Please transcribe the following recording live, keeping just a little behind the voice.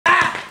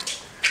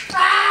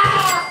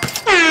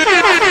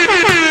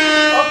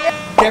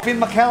Kevin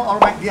McHale or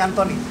Mike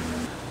D'Antoni?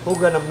 Who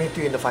gonna meet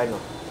you in the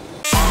final?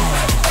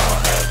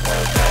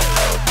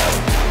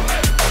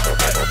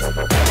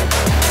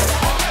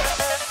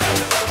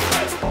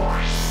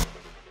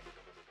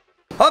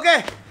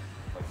 Okay,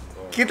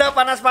 kita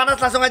panas-panas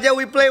langsung aja.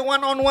 We play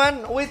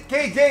one-on-one with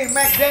KJ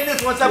McDaniels.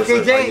 What's up,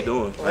 KJ? How you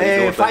doing?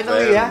 Hey,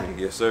 finally, yeah.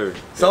 Yes, sir.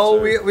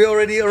 So we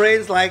already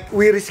arranged, like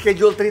we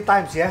rescheduled 3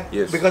 times, yeah.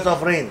 Yes. Because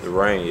of rain. The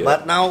rain, yeah.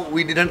 But now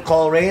we didn't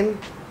call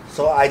rain,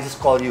 so I just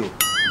call you.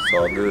 It's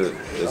all good.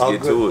 Let's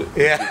get to it.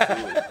 Yeah.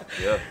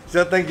 Yeah.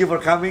 So thank you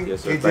for coming,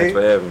 Yes, sir. KJ. Thanks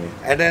for having me.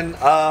 And then,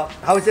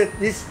 how is it?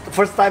 This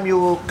first time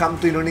you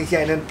come to Indonesia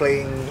and then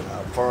playing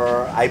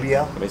for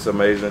IBL? I mean, it's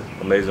amazing,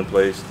 amazing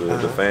place.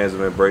 The fans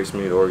have embraced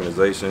me, the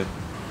organization.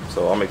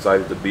 So I'm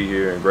excited to be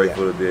here and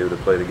grateful to be able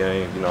to play the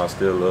game. You know, I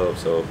still love.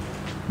 So,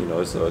 you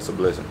know, it's a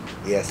blessing.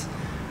 Yes.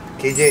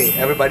 KJ,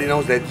 everybody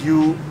knows that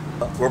you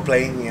were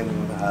playing in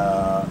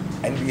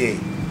NBA.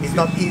 It's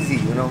not easy,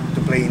 you know,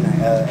 to play in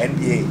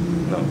NBA.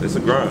 No, it's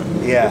a grind.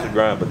 Yeah. It's a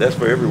grind, but that's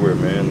for everywhere,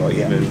 man. Like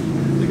Yeah. even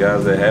the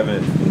guys that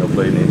haven't, you know,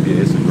 played in the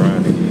NBA, it's a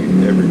grind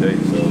every day.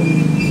 So,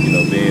 you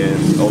know, being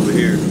over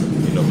here,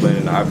 you know,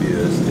 playing in the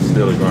IBL, it's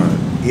still a grind.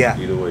 Yeah.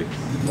 Either way.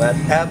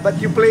 But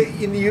you play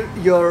in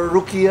your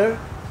rookie year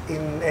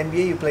in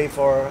NBA. You play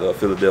for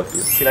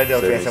Philadelphia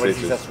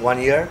 76ers 1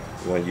 year.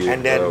 1 year,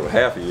 and then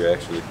half a year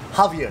actually.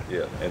 Half year.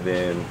 Yeah, and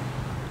then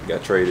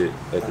got traded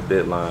at the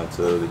deadline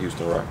to the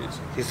Houston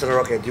Rockets. Houston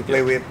Rockets. You play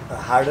with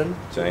Harden.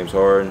 James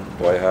Harden,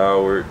 Dwight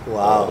Howard,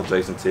 Wow.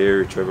 Jason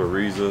Terry, Trevor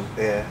Ariza,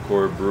 Yeah.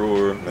 Corey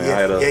Brewer. Man, Yes. I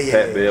had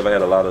Pat Bev. I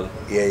had a lot of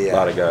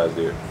guys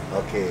there.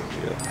 Okay.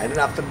 Yeah. And then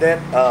after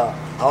that,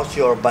 how's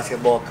your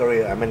basketball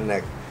career? I mean,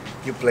 like,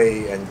 you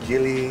play in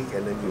G League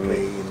and then you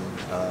play in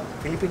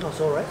Philippines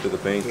also, right?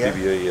 Philippines, Yeah.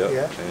 PBA,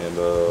 Yeah. and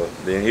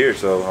then here.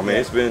 So I mean,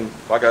 Yeah. it's been,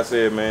 like I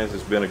said, man,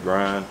 it's been a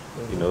grind.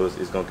 You know,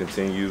 it's gonna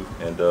continue,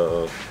 and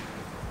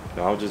you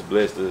know, I'm just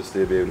blessed to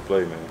still be able to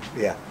play, man.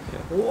 Yeah.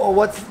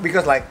 What's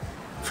because like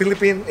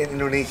Philippines and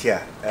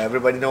Indonesia,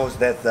 everybody knows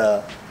that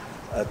the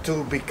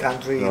 2 big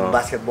countries in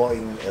basketball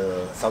in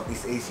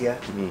Southeast Asia.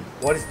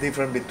 What is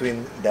different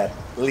between that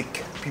league,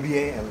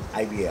 PBA and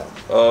IBL?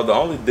 The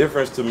only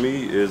difference to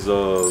me is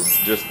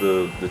just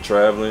the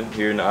traveling.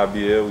 Here in the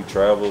IBL, we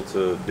travel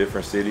to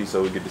different cities,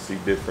 so we get to see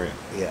different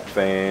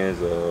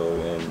fans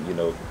and, you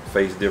know,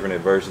 face different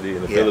adversity.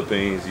 In the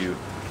Philippines, you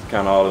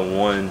kind of all in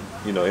one,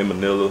 you know, in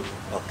Manila.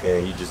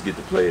 Okay. And you just get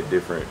to play at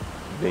different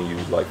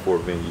venues, like 4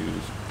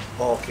 venues.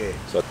 Okay.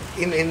 So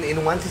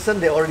in one season,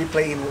 they already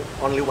play in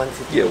only one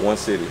city? yeah, one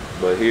city.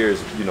 But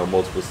here's, you know,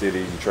 multiple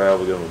cities. You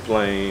travel, get on a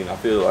plane. I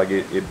feel like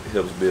it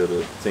helps build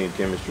a team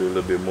chemistry a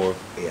little bit more.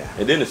 Yeah.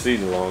 And then the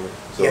season longer.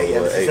 So,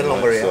 the season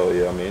longer, yeah. So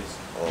yeah, I mean, it's,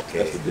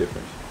 that's the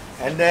difference.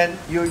 And then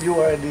you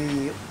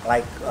already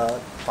like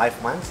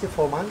 5 months here,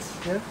 4 months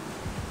here?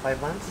 5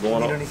 months in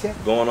Indonesia?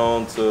 Going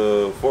on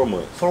to 4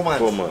 months. 4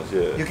 months? 4 months,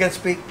 yeah. You can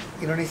speak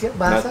Indonesia,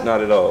 bahasa? Not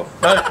at all.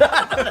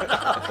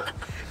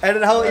 And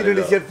then how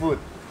Indonesian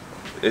food?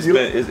 It's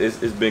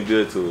been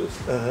good to us.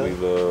 We've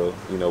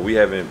you know, we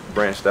haven't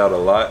branched out a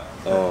lot,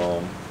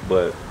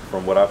 but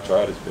from what I've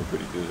tried, it's been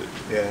pretty good.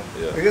 Yeah.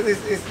 Because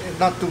it's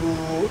not too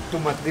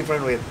much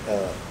different with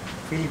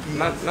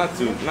Philippines. Not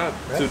too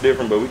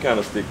different, but we kind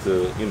of stick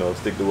to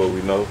what we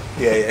know.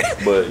 Yeah.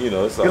 But you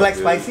know, it's all You like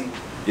good. spicy?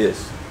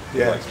 Yes.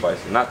 Yeah. I like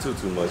spicy. Not too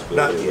much,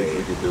 but we can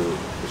do it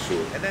for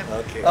sure. And then,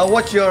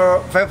 what's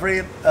your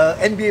favorite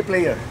NBA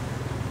player?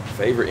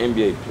 Favorite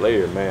NBA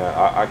player, man.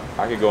 I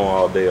could go on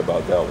all day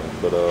about that one,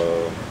 but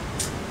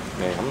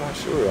man, I'm not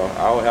sure.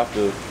 I would have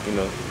to, you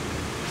know,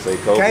 say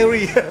Kobe.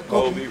 Kyrie.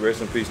 Kobe.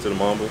 Rest in peace to the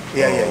Mamba.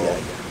 Yeah.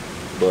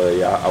 But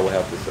yeah, I would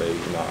have to say,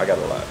 you know, I got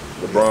a lot.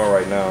 LeBron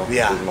right now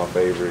is my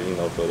favorite, you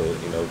know, for the,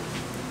 you know,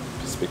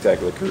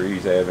 spectacular career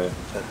he's having.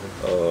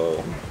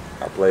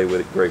 I play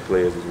with great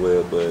players as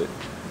well, but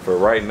for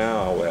right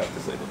now, I would have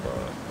to say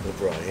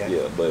LeBron.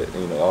 Yeah, but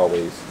you know,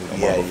 always, you know,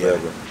 Mamba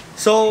forever.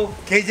 So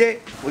KJ,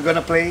 we're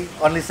gonna play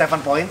only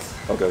 7 points.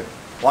 Okay.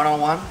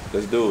 1-on-1.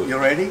 Let's do it. You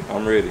ready?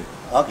 I'm ready.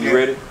 Okay. You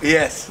ready?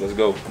 Yes. Let's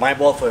go. My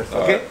ball first.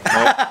 Okay.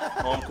 Right.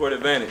 Home court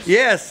advantage.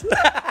 Yes.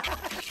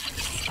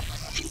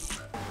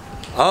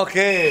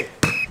 Okay.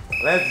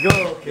 Let's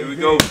go. KJ. Here we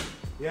go.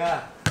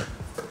 Yeah.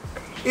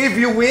 If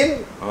you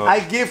win,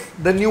 I give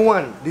the new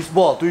one, this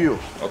ball, to you.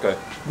 Okay.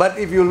 But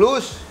if you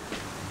lose,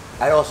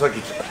 I also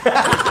give.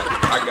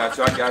 I got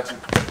you.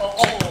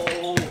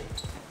 Oh,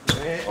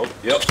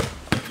 yep.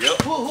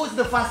 Who's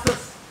the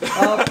fastest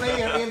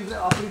player in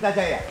Pelita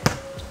Jaya?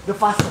 The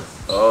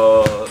fastest?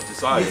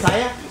 Josiah.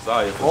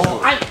 Josiah, for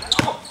sure.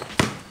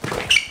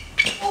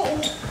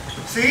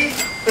 See?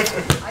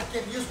 I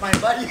can use my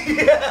body.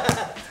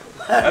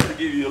 I have to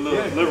give you a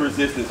little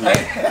resistance, man.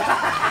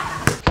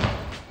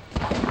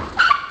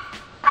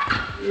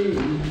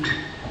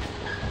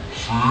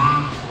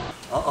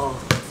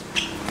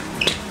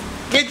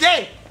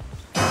 KJ!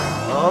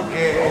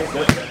 Okay.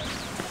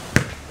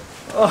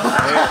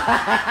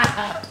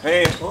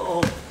 Hand.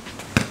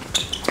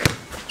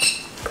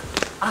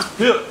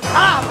 Hip.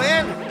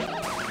 Man!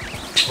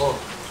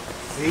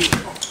 See?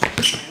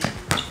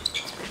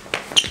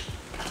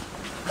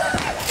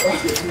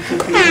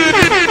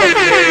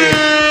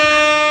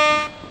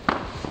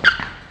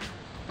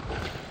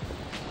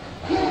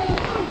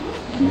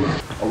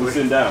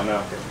 down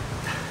now.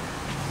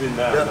 Sitting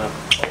down now.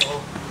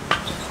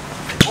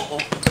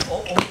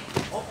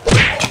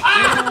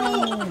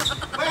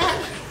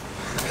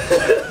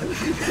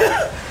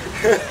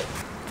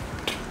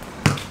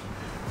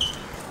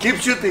 Keep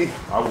shooting.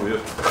 I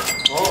will.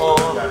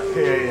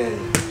 Yeah.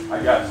 I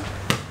got you.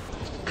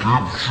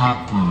 Keep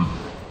shooting.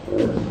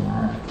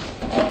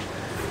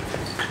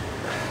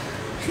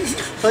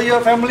 So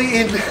your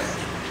family in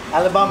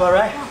Alabama,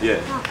 right?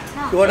 Yeah.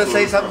 You want to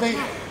say something?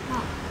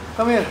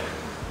 Come here.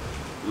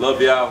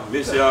 Love y'all.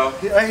 Miss y'all.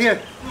 Right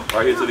here.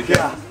 Right here to the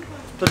camera. Yeah.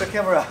 To the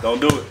camera.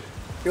 Don't do it.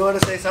 You want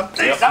to say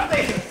something? Yep. Say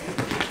something.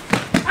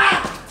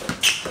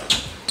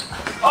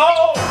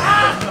 Oh!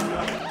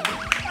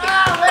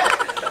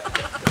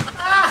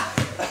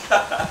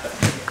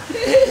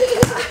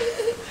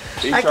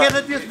 I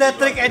cannot use that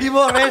trick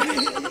anymore, man.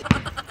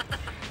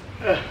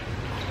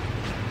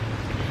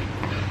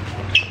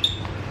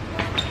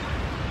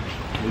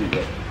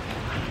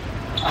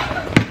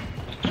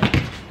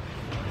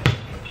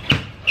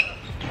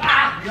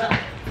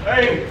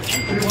 Hey,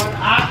 you want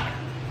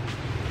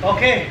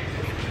okay.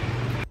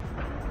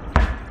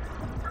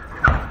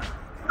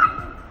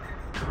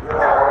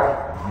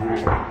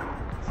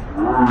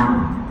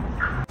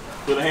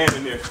 Put a hand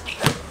in there.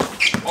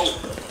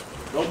 Oh,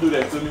 don't do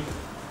that to me.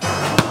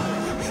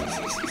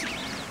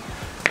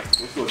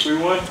 Let's go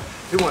 3-1.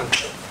 3-1.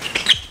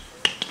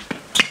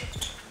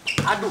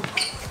 Aduh.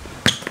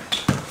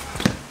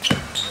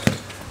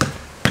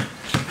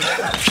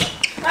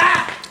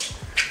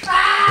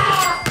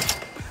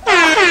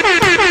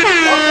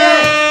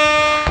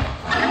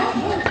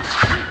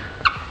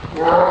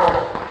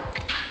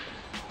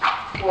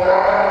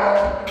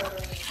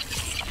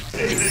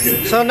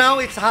 So now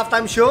it's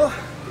halftime show,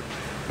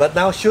 but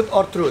now shoot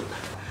or truth.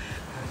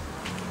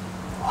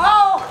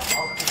 Oh!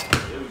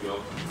 There we go.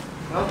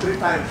 Now 3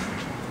 times.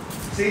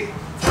 See?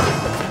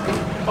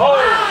 Oh!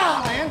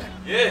 Ah, man.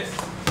 Yes.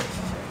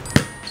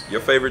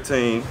 Your favorite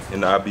team in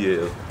the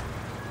IBL?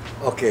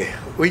 Okay,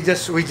 we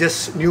just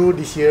new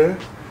this year.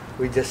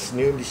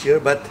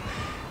 But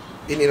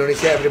in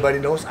Indonesia, everybody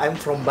knows I'm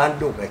from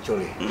Bandung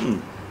actually.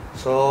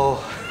 So,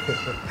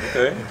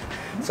 Okay.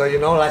 so you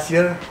know, last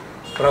year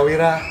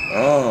Prawira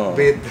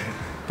beat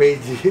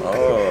PBA,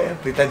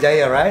 Pelita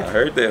Jaya, right? I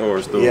heard that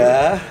horror story.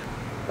 Yeah,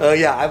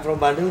 yeah. I'm from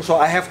Bandung, so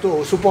I have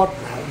to support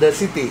the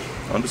city.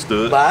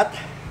 Understood. But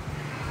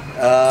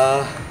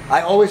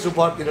I always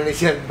support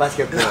Indonesian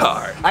basketball.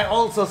 Alright. I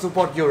also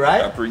support you,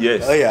 right?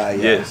 Yes. Oh yeah,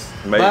 yeah. Yes.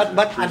 But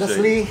Appreciate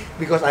honestly,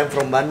 because I'm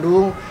from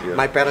Bandung, Yeah.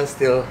 my parents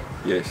still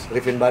Yes.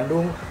 live in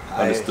Bandung.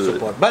 Understood. I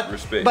support. But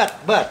Respect.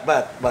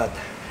 but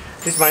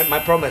this is my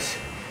promise.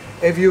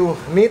 If you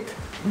meet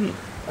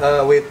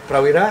with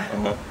Prawira,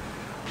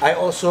 I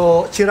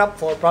also cheer up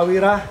for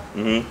Prawira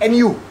and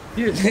you.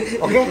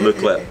 Okay? Look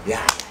clap.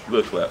 Yeah.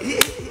 Look clap.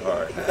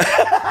 All right.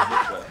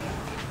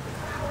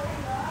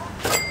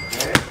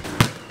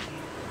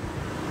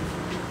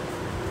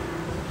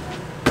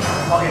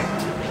 Okay.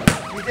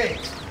 DJ,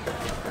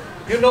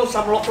 you know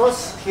some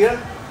locals here?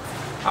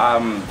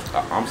 I'm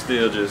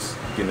still just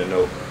getting to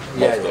know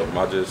most of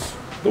them.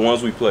 The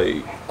ones we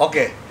played,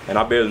 Okay. and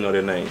I barely know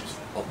their names.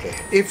 Okay.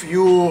 If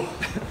you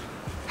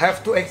have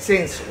to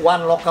exchange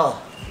one local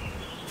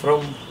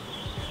from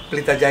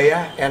Pelita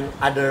Jaya and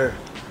other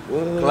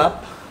club,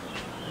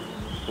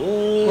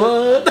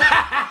 what?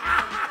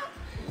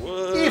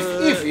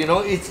 If you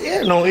know, it's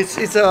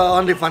a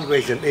only fun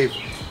question. If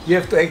you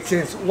have to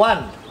exchange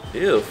one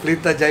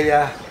Pelita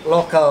Jaya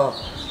local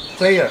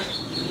player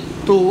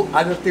to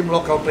other team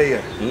local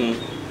player,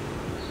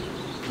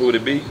 Who would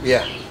it be?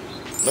 yeah,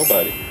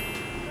 Nobody.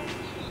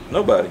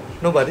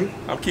 nobody.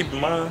 I'm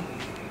keeping mine.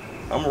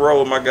 I'm gonna roll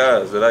with my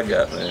guys that I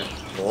got, man.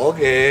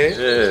 Okay.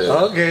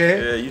 Yeah. Okay.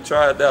 Yeah, you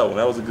tried that one.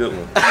 That was a good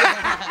one.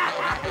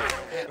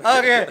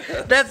 Okay,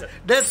 that's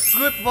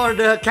good for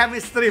the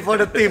chemistry for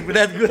the team.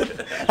 That's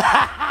good.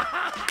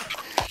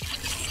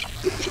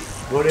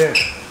 Go there.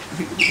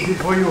 This is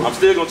for you. I'm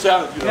still gonna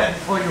challenge you. Yeah,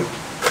 it's for you.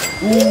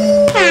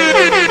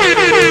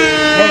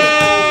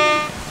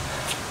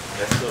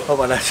 Oh,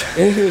 panas.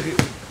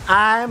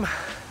 I'm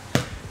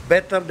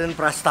better than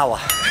Prastawa.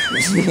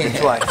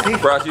 That's why. See?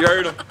 Bryce, you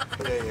heard him?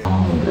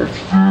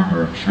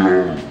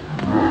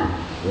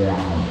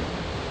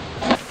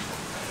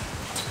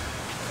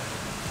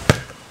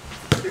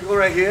 You go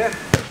right here.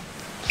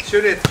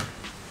 Shoot it.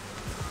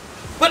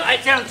 But I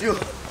challenge you.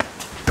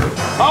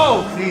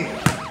 Oh! See?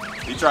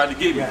 He tried to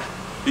get me. Yeah.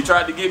 He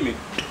tried to get me.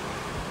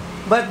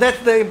 But that's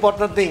the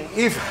important thing.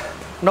 If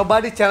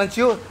nobody challenge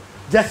you,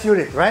 just shoot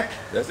it, right?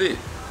 That's it.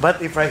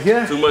 But if right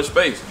here, Too much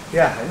space.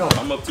 yeah, I know.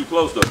 I'm up too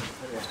close though.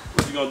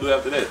 What you gonna do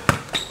after that?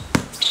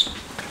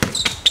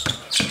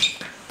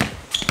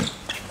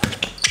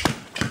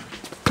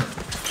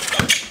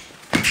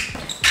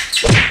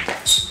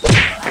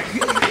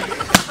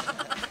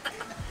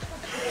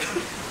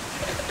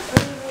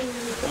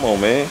 Come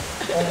on, man.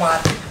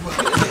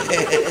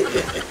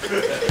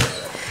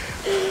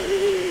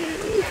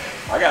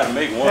 I gotta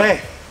make one.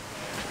 Hey,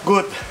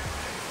 good.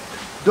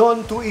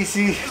 Don't too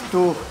easy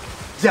to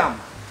jump.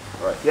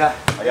 Right. Yeah.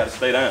 I gotta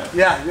stay down.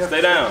 Yeah.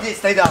 Stay down.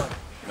 Stay down.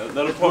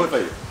 Another pump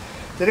fake.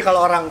 Jadi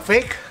kalau orang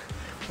fake,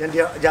 yang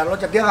dia jangan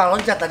loncat, dia nggak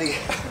loncat tadi.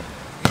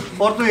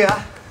 4-2 ya.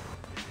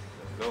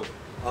 Go.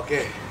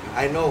 Okay,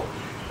 I know.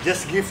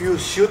 Just give you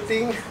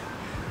shooting.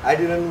 I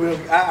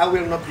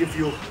will not give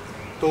you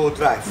to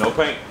drive. No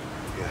paint.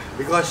 Yeah,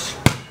 because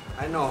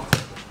I know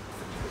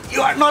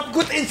you are not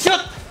good in shoot.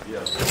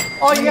 Yeah.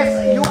 Oh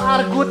yes, you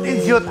are good in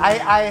shoot.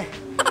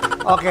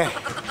 Okay.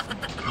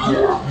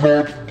 You are not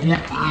good in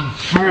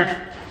shoot.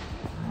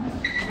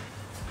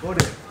 Go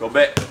there. Go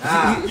back.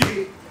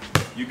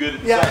 You good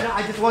at the Yeah, side? no,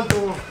 I just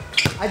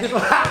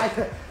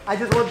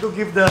want to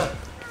give the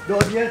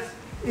audience,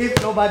 if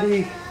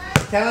nobody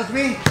challenge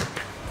me,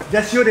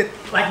 just shoot it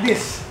like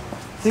this.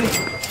 See?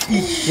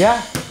 Yeah.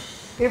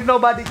 If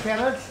nobody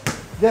challenge,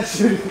 just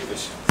shoot it.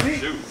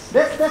 See? Shoot.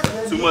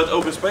 That's Too much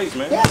open space,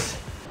 man. Yes.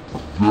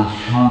 Just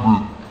shoot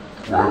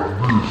it like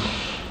this.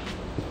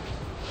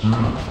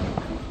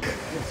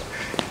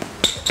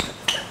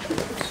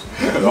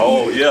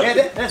 Oh yeah.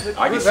 Yeah, that's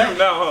I can good, shoot right?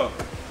 now, huh?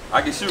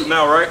 I can shoot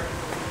now, right?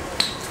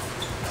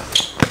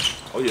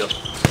 Oh yeah.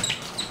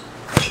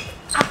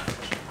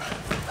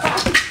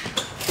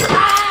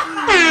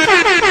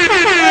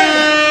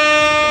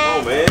 Come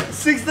on, man.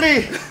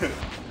 6-3.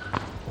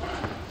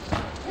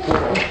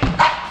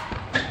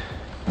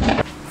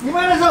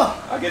 Gimana so?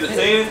 I get a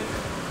 10.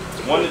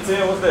 1 to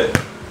 10. What's that?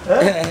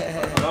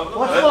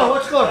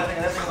 What score?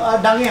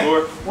 Dangnya.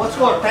 Score. What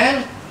score?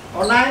 10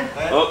 or 9?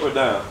 Up or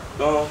down?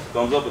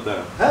 Thumbs up or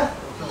down? Huh?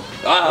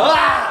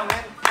 Ah,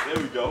 there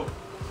we go.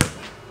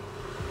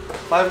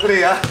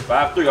 5-3 ya.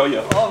 5-3. Oh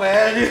yeah. Oh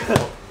man,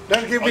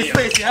 don't give me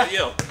space ya. Oh,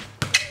 yeah.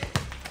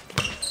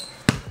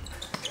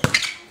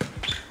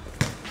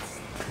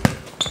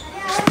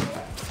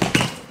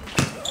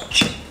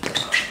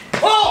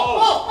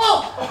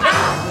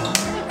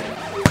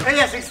 Hey,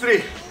 yeah,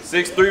 6-3.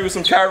 6-3 with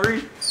some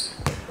Kyrie.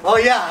 Oh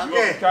yeah, You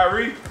want okay. some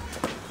Kyrie?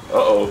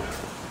 Uh-oh.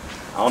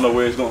 I don't know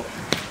where it's going.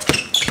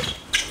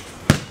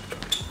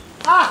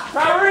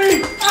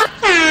 Kyrie!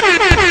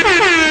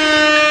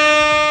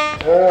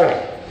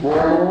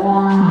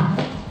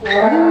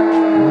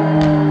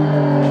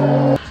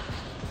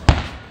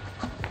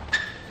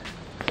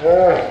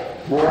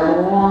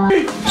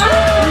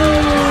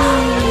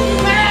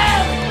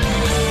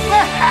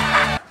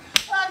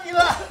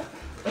 Gila.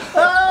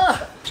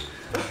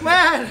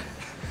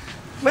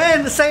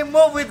 Man, the same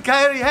move with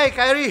Kyrie. Hey,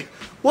 Kyrie,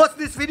 watch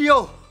this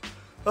video.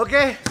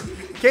 Okay?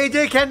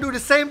 KJ can do the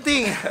same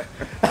thing.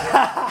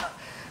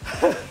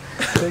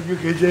 Thank you,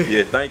 KJ.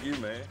 Yeah, thank you,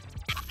 man.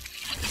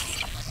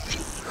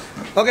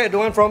 Okay, the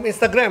one from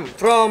Instagram,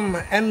 from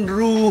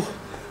Andrew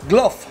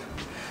Glove.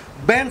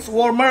 Bench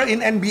warmer in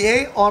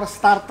NBA or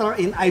starter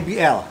in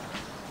IBL?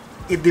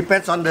 It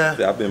depends on the.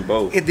 I've been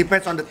both. It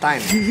depends on the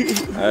time.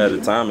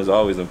 The time is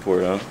always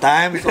important, huh?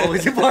 Time is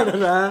always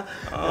important, huh?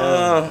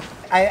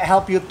 I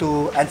help you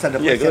to answer the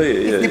Yeah, question. go ahead,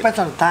 It yeah. depends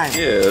on the time.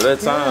 Yeah, that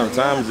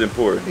time is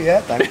important. Yeah,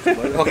 time is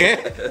important. Okay.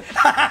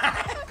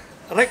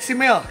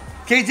 Reximel,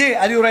 KJ,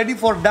 are you ready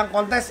for dunk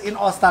contest in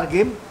All-Star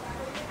game?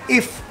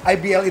 If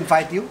IBL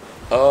invite you?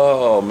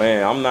 Oh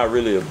man, I'm not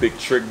really a big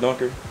trick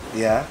dunker.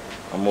 Yeah.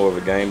 I'm more of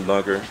a game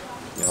dunker.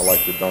 You know, I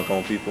like to dunk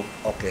on people.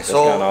 Okay, That's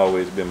so kind of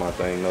always been my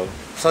thing, though.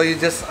 so you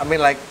just, I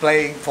mean, like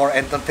playing for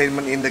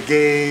entertainment in the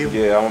game.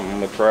 Yeah,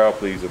 I'm a crowd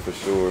pleaser for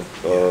sure.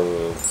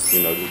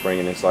 You know, just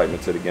bringing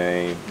excitement to the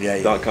game. Yeah,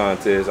 yeah, Dunk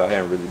contest, I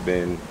haven't really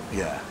been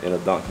Yeah. in a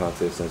dunk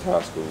contest since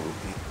high school.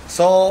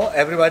 So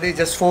everybody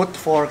just vote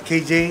for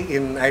KJ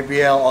in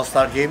IBL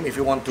All-Star game if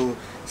you want to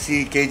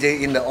see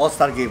KJ in the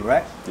All-Star game,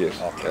 right? Yes,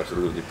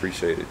 absolutely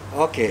appreciate it.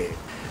 Okay.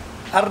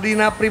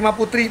 Ardina Prima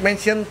Putri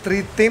mentioned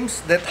 3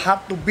 teams that hard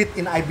to beat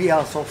in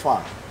IBL so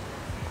far.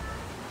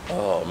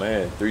 Oh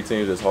man, 3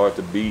 teams that's hard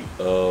to beat.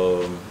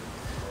 The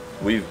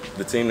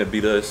team that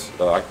beat us.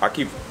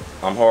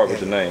 I'm hard with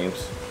the names.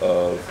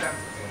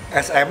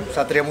 SM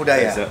Satria Muda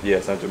ya.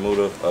 Yeah, Santa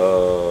Muda.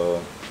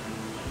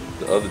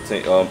 The other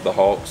team, the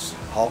Hawks.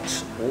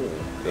 Hawks.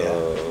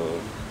 Oh.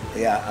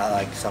 Yeah, I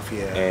like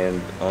Xavier.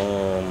 And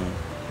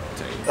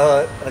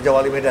Raja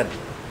Wali Medan.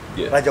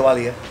 yeah, Raja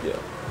Wali ya. yeah.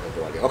 Raja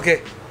Wali.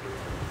 Okay.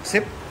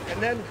 Sip.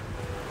 And then,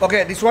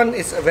 okay, this one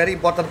is a very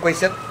important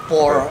question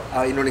for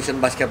Indonesian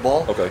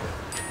basketball. Okay.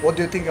 What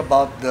do you think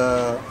about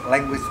the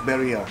language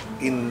barrier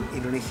in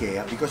Indonesia?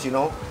 Yeah? Because you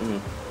know,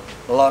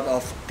 a lot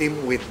of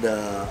team with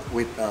a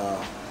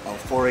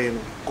foreign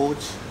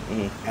coach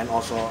and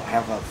also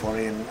have a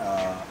foreign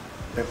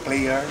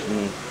player,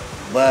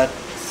 but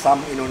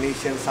some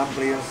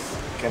players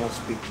cannot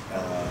speak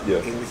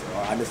English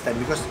or understand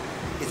because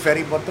it's very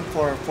important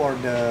for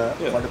the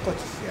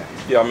coaches. Yeah.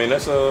 Yeah, I mean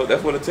that's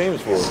what a team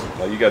is for.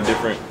 Like you got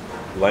different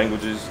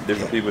languages,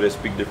 different people that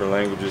speak different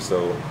languages.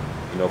 So,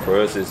 you know, for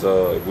us, it's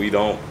if we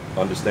don't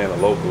understand a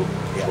local,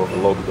 or if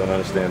a local don't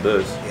understand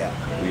us,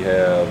 we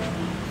have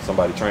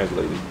somebody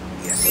translating.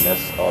 Yes. And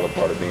that's all a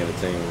part of being a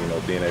team. You know,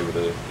 being able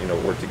to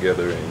work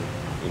together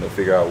and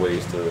figure out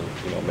ways to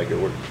make it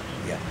work.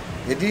 Ya.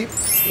 Jadi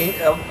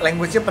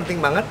language-nya penting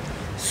banget.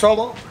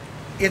 So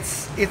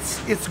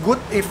it's good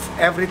if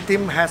every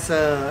team has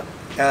a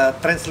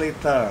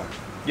translator.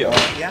 Yeah,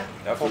 yeah,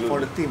 absolutely. For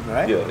the team,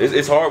 right? Yeah,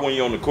 it's hard when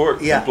you're on the court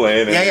and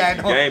playing and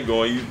the game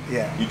going.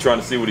 You trying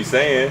to see what he's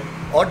saying.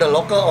 Or the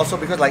local also,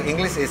 because like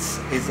English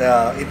is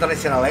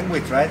international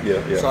language, right?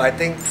 Yeah. So I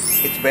think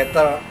it's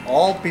better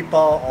all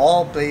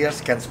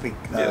players can speak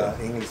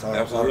English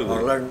or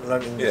learn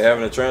English. Yeah,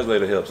 having a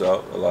translator helps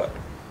out a lot.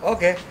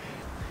 Okay.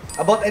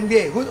 About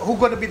NBA, who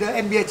gonna be the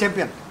NBA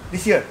champion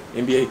this year?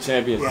 NBA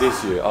champion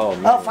this year. Oh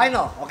man.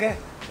 Final, okay.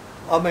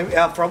 Or maybe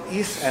from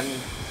East and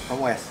from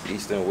West.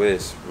 East and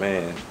West,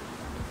 man.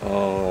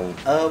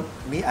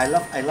 Me, I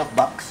love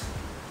Bucks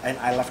and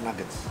I love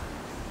Nuggets.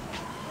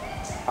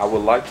 I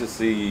would like to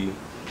see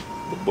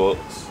the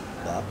Bucks.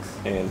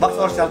 And Bucks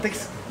or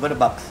Celtics? But the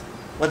Bucks.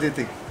 What do you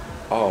think?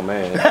 Oh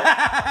man,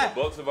 the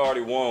Bucks have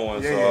already won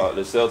one, so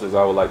the Celtics,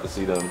 I would like to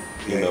see them,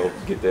 you know,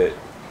 get that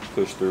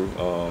push through.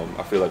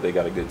 I feel like they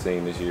got a good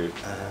team this year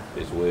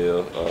as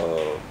well.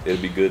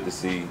 It'd be good to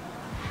see,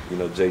 you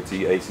know,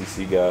 JT,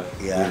 ACC guy,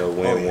 you know,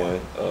 win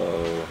one.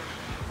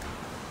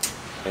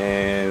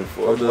 And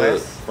from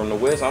the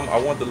West, I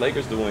want the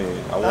Lakers to win.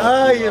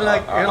 You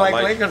like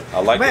Lakers? I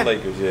like the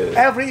Lakers. Yeah.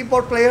 Every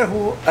import player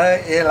who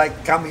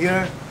like come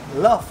here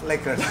love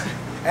Lakers.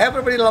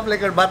 Everybody love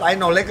Lakers, but I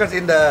know Lakers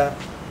in the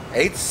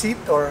 8th seed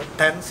or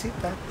 10th seed.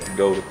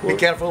 Go to court. Be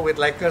careful with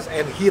Lakers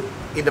and Heat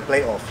in the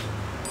playoffs.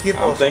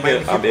 I'm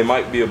thinking it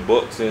might be a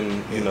Bucks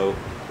and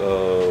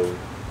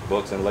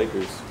Bucks and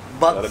Lakers.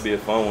 That'll be a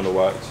fun one to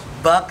watch.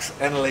 Bucks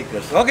and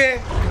Lakers.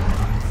 Okay.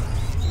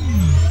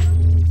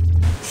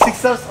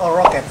 Sixers or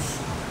Rockets?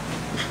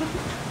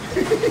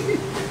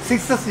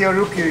 Sixers your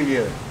rookie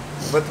year,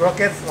 but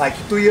Rockets like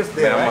 2 years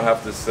there. Man, I'm gonna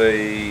have to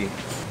say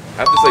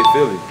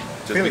Philly,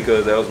 just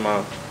because that was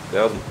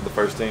the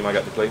first team I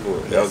got to play for.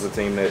 Yes. That was the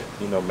team that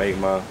made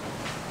my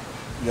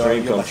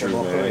dream come true,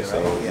 man. Career,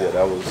 so right?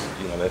 That was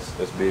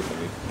that's big for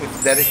me.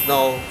 If there is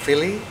no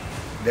Philly,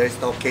 there is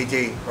no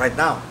KJ right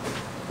now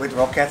with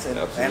Rockets and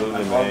all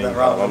the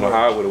round. I don't know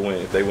how I would have won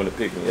if they wouldn't have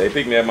picked me. They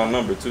picked me at my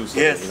number too, so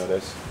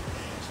that's.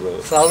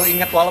 Selalu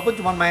ingat walaupun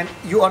cuma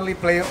you only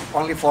play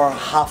for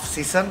half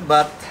season,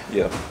 but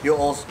you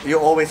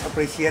always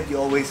appreciate, you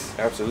always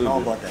know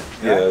about that.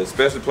 Yeah,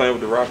 especially playing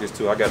with the Rockets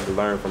too. I got to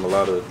learn from a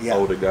lot of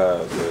older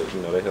guys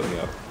that they helped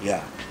me out.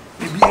 Yeah,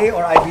 PBA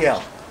or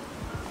IBL?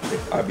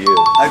 IBL.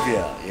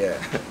 IBL,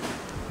 yeah.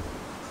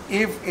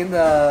 If in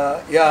the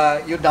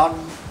you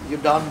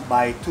down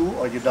by 2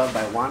 or you down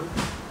by 1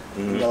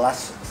 in the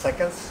last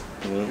seconds,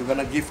 you're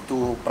gonna give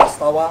to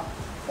Prastawa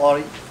or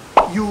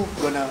you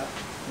gonna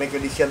make a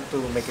decision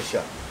to make a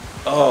shot.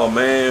 Oh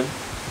man.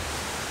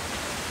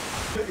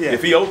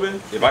 If he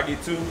open, if I get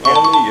 2 on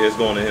me, it's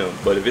going to him.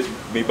 But if it's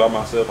me by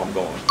myself, I'm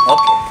going.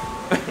 Okay.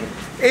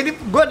 Ini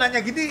gue nanya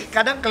gini,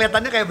 kadang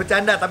kelihatannya kayak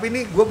bercanda, tapi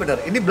ini gue bener.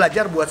 Ini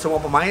belajar buat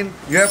semua pemain.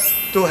 You have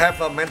to have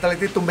a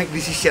mentality to make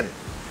decision.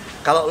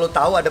 Kalau lo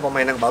tahu ada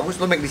pemain yang bagus,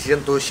 lo make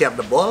decision to share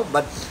the ball,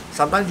 but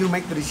sometimes you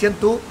make the decision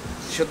to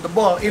shoot the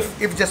ball. If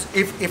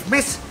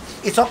miss,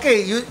 it's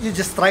okay, you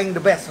just trying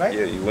the best, right?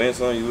 Yeah, you win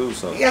some, you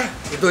lose some. Yeah,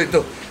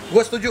 itu.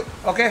 Gue setuju.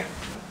 Okay.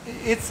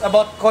 It's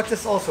about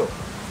coaches also.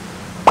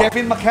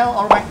 Kevin McHale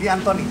or Mike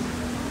D'Antoni?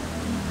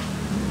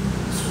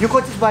 You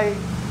coaches by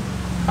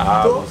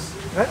I two,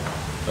 right?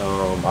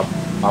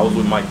 I was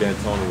with Mike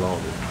D'Antoni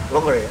longer.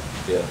 Longer,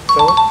 yeah? Yeah.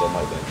 So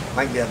Mike D'Antoni.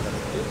 Mike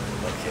D'Antoni.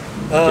 Yeah. Okay.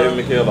 Kevin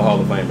McHale, the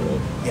Hall of Famer though.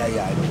 Yeah,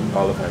 I know.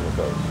 Hall of Famer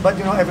coach. But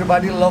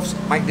everybody loves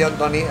Mike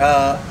D'Antoni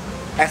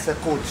as a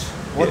coach.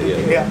 What do you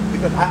think? Yeah,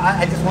 because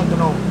I just want to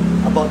know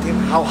about him,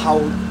 how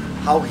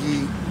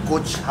he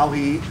coach, how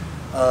he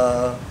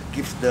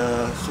gives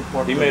the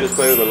support. He made us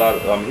play with a lot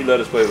of. He let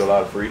us play with a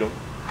lot of freedom.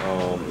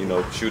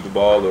 Shoot the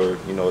ball or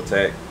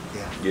attack,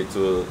 get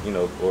to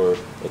or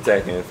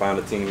attack and find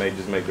a teammate,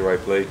 just make the right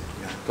play.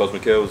 Yeah. Coach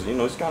McHale was,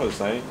 it's kind of the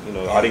same.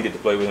 I didn't get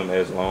to play with him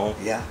as long.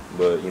 Yeah.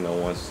 But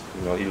once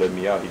he let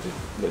me out, he just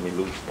let me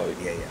loose like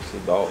it's a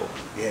dog.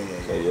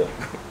 So,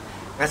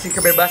 ngasih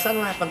kebebasan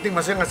lah, penting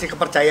maksudnya ngasih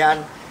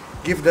kepercayaan.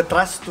 Give the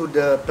trust to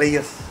the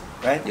players,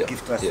 right? Yeah. Give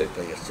trust to the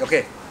players.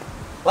 Okay,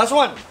 last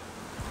one.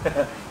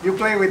 You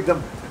play with them,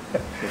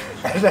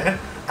 and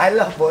then I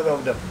love both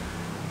of them.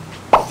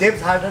 James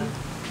Harden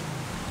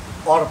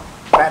or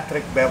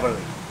Patrick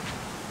Beverly?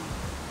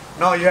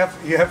 No, you have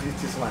to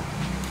choose one.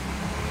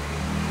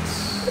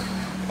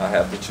 I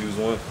have to choose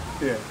one.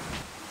 Yeah.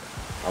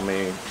 I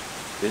mean,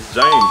 it's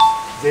James.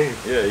 James.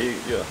 Yeah, he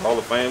Hall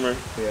of Famer.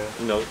 Yeah.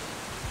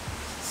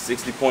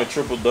 60-point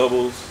triple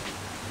doubles.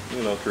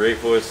 Create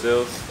for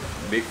itself,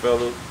 big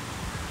fella.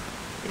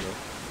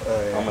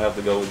 I'm gonna have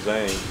to go with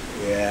James.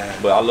 Yeah.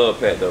 But I love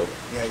Pat though.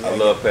 I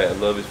love Pat. I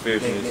love his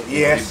fierceness.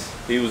 Yes.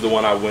 He was the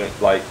one I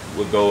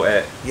would go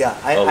at. Yeah,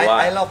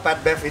 I love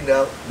Pat Bev in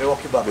the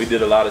Milwaukee Bucks. We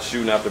did a lot of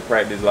shooting after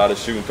practice, a lot of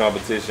shooting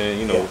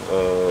competition. The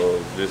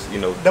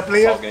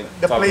players, talking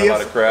a lot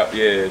of crap.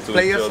 Yeah, to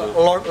players each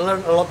other. Learn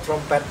a lot from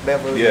Pat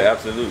Beverly. Yeah,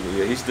 absolutely.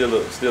 Yeah, he's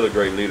still a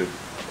great leader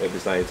at the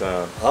same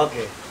time.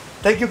 Okay.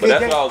 Thank you, KJ. But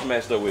that's why I was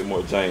matched up with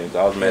more James.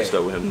 I was matched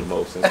up with him the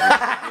most. Since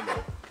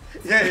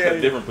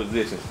different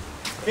positions.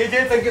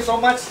 KJ, thank you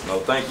so much. No,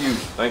 thank you.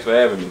 Thanks for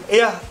having me.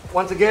 Yeah,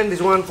 once again,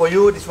 this one for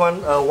you. This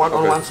one,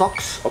 one-on-one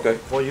socks. Okay.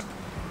 For you.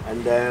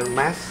 And then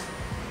mask.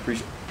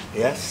 Appreciate.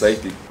 Yes.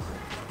 Safety.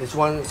 This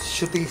one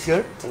shooting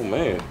shirt. Oh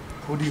man.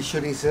 Hoodie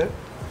shooting shirt.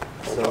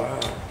 Oh, So wow.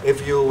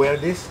 if you wear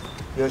this,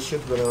 your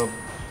shoot gonna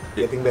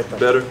getting better.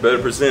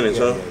 Better percentage,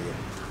 huh?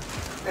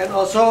 Yeah. And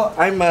also,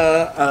 I'm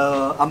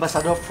a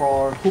ambassador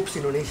for Hoops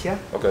Indonesia.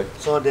 Okay.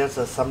 So there's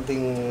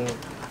something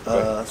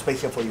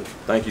special for you.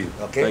 Thank you.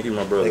 Okay. Thank you,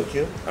 my brother. Thank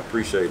you. I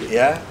appreciate it.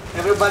 Yeah.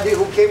 Everybody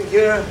who came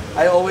here,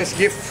 I always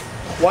give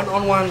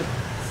one-on-one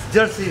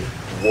jersey.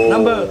 Whoa.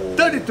 Number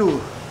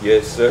 32.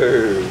 Yes,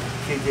 sir.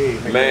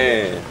 KJ.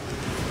 Man,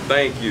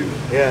 thank you.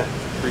 Yeah.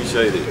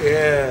 Appreciate it.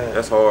 Yeah.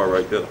 That's hard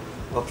right there.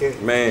 Okay.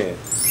 Man.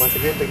 Once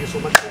again, thank you so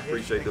much.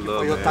 Appreciate the Thank you love,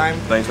 for your man. time.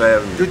 Thanks for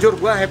having me. Jujur,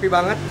 gue happy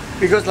banget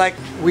because like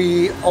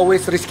we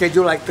always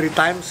reschedule like 3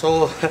 times,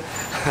 so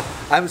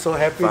I'm so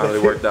happy. Finally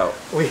that worked out.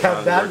 We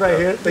have that right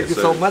here. Thank you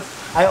so much.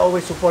 I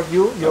always support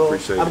you. I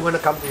appreciate I'm it. gonna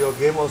come to your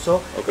game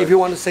also. Okay. If you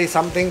want to say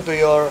something to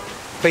your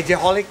PJ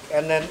holic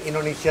and then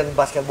Indonesian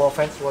basketball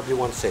fans, what do you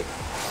want to say?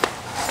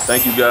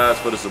 Thank you guys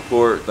for the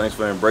support. Thanks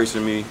for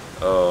embracing me.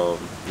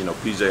 You know,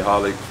 PJ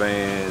Holic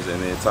fans and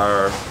the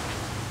entire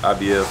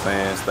IBL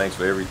fans, thanks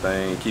for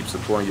everything. Keep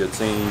supporting your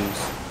teams,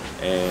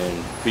 and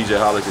PJ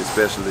Holic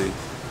especially.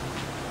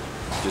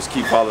 Just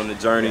keep following the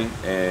journey,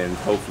 and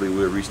hopefully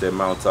we'll reach that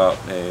mountaintop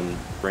and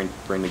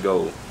bring the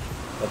gold.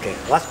 Okay,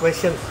 last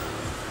question.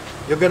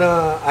 You're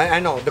gonna, I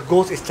know, the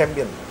GOAT is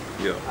champion.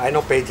 Yeah. I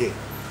know PJ.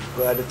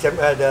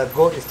 The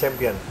GOAT is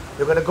champion.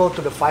 You're gonna go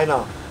to the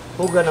final.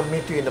 Who's gonna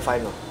meet you in the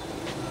final?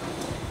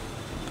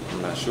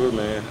 I'm not sure,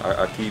 man.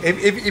 I keep.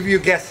 If you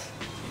guess.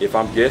 If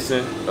I'm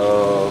guessing,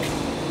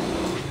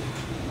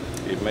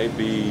 it may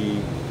be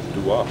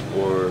Dua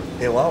or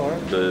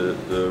the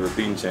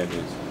repeating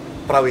champions.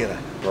 Prawira.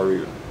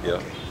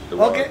 Yeah.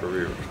 Okay.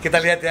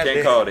 Kita lihat ya.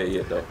 Can't call that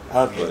yet though.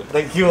 Okay. But,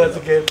 Thank you once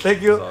again.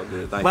 Thank you. It's all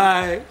good. Thank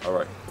Bye. you. All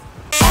right.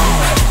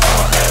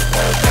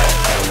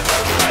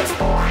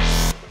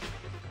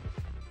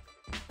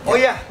 Oh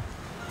yeah.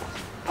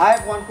 I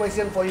have one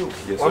question for you.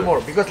 Yes, one sir. more,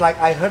 because like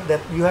I heard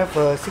that you have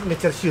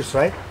signature shoes,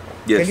 right?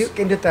 Yes.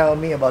 Can you tell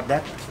me about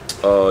that?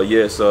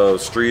 Yes,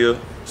 Stria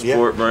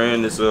sport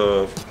brand. It's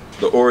the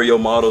Oreo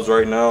models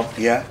right now.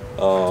 Yeah.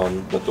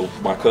 But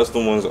my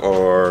custom ones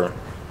are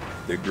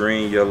the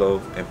green, yellow,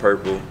 and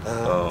purple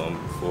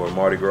for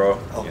Mardi Gras.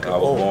 Okay. I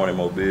was born in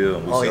Mobile,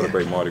 and we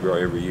celebrate Mardi Gras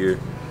every year.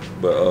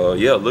 But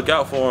yeah, look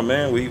out for them,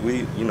 man. We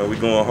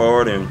going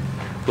hard and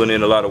putting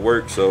in a lot of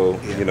work. So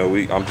you know,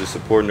 I'm just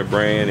supporting the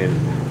brand, and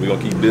we're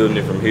gonna keep building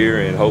it from here.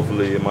 And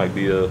hopefully, it might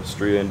be a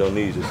Stria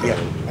Indonesia. So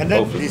And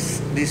then hopefully.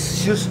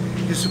 these shoes,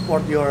 you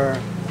support your.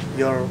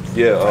 I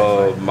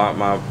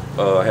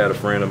had a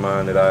friend of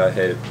mine that I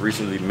had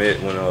recently met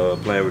when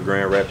playing with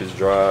Grand Rapids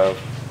Drive.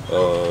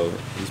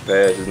 He's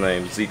passed. His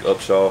name is Zeke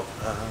Upshaw,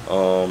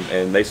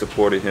 and they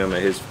supported him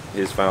at his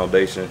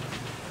foundation.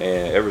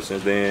 And ever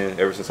since then,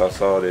 ever since I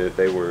saw that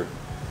they were,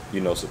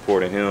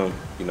 supporting him,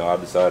 I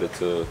decided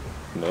to,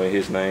 in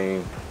his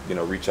name,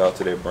 reach out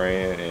to their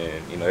brand.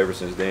 And ever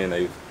since then,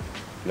 they've,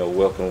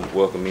 welcomed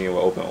me with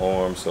open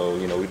arms. So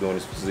we're doing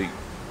this for Zeke.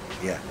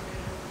 Yeah.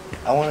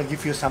 I want to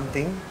give you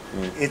something.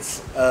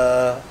 It's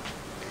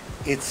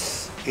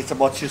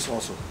about shoes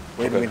also.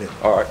 Wait a minute.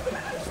 All right.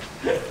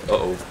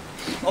 Uh-oh.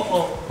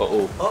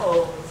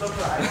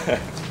 Surprise.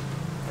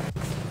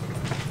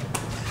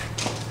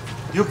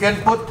 You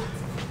can put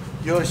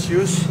your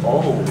shoes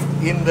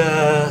in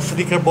the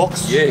sneaker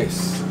box.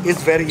 Yes.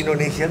 It's very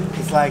Indonesian.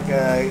 It's like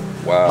a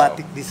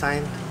batik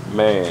design.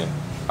 Man,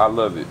 I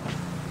love it.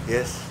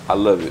 Yes. I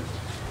love it.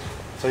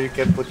 So you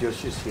can put your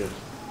shoes here.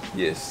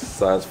 Yes,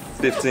 size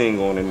 15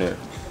 going in there.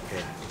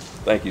 Okay.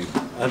 Thank you.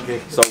 Okay.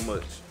 So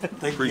much.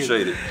 Thank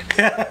Appreciate you.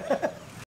 it.